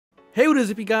Hey, what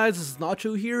is up, you guys? This is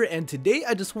Nacho here, and today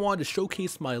I just wanted to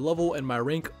showcase my level and my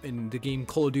rank in the game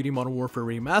Call of Duty Modern Warfare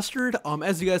Remastered.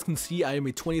 As you guys can see, I am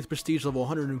a 20th prestige level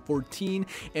 114,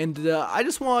 and I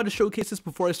just wanted to showcase this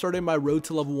before I started my Road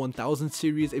to Level 1000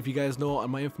 series. If you guys know, on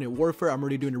my Infinite Warfare, I'm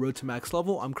already doing a Road to Max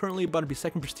level. I'm currently about to be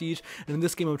 2nd prestige, and in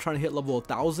this game, I'm trying to hit level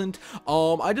 1000.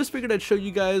 I just figured I'd show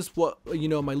you guys what,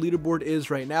 my leaderboard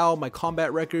is right now. My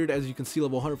combat record, as you can see,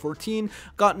 level 114.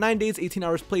 Got 9 days, 18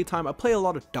 hours playtime. I play a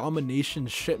lot of domination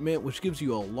shipment, which gives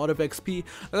you a lot of XP.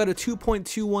 I got a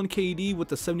 2.21 KD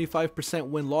with a 75%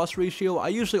 win-loss ratio. I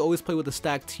usually always play with a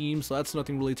stacked team, so that's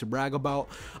nothing really to brag about.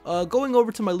 Going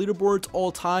over to my leaderboards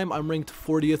all time, I'm ranked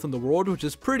 40th in the world, which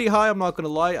is pretty high, I'm not gonna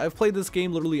lie. I've played this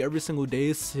game literally every single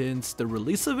day since the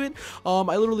release of it.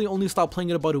 I literally only stopped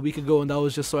playing it about a week ago, and that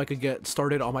was just so I could get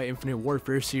started on my Infinite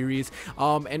Warfare series.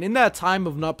 And in that time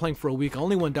of not playing for a week, I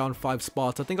only went down 5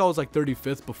 spots. I think I was like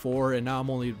 35th before, and now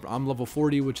I'm level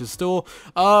 40, which is still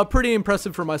pretty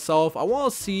impressive for myself. I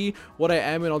want to see what I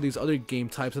am in all these other game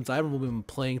types since I haven't really been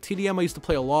playing. TDM I used to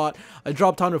play a lot. I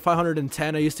dropped down to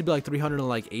 510. I used to be like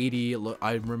 380.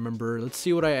 I remember. Let's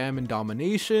see what I am in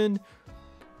domination.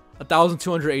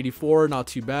 1,284, not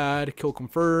too bad. Kill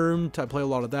confirmed. I play a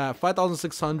lot of that.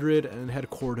 5,600 and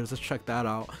headquarters. Let's check that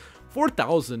out.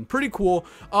 4,000, pretty cool.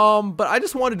 But I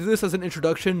just wanted to do this as an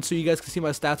introduction so you guys can see my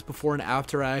stats before and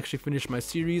after I actually finish my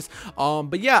series.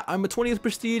 But yeah, I'm a 20th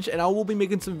prestige, and I will be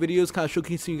making some videos kind of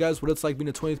showcasing you guys what it's like being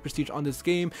a 20th prestige on this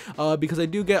game, because I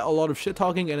do get a lot of shit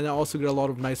talking, and then I also get a lot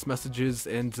of nice messages,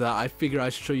 and I figure I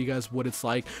should show you guys what it's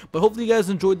like. But hopefully you guys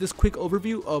enjoyed this quick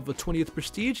overview of a 20th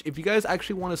prestige. If you guys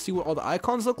actually want to see what all the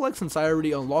icons look like, since I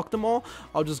already unlocked them all,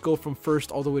 I'll just go from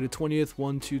first all the way to 20th.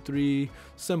 1, 2, 3,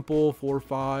 simple, 4,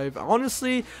 5.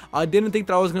 Honestly, I didn't think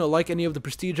that I was going to like any of the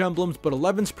prestige emblems, but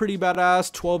 11's pretty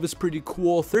badass, 12 is pretty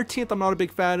cool, 13th I'm not a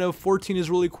big fan of, 14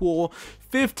 is really cool,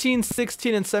 15,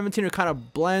 16, and 17 are kind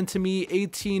of bland to me,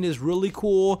 18 is really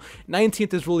cool,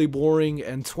 19th is really boring,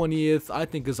 and 20th I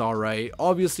think is alright.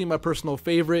 Obviously, my personal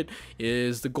favorite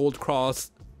is the gold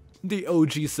cross, the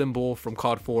OG symbol from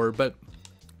COD 4, but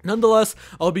nonetheless,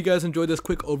 I hope you guys enjoyed this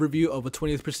quick overview of a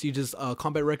 20th prestigious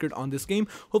combat record on this game.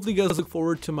 Hopefully you guys look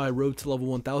forward to my Road to Level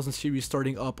 1000 series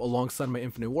starting up alongside my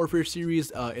Infinite Warfare series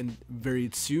in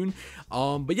very soon.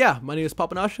 But yeah, my name is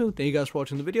Papa Nacho. Thank you guys for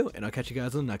watching the video, and I'll catch you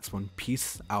guys in the next one.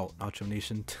 Peace out, Nacho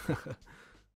Nation.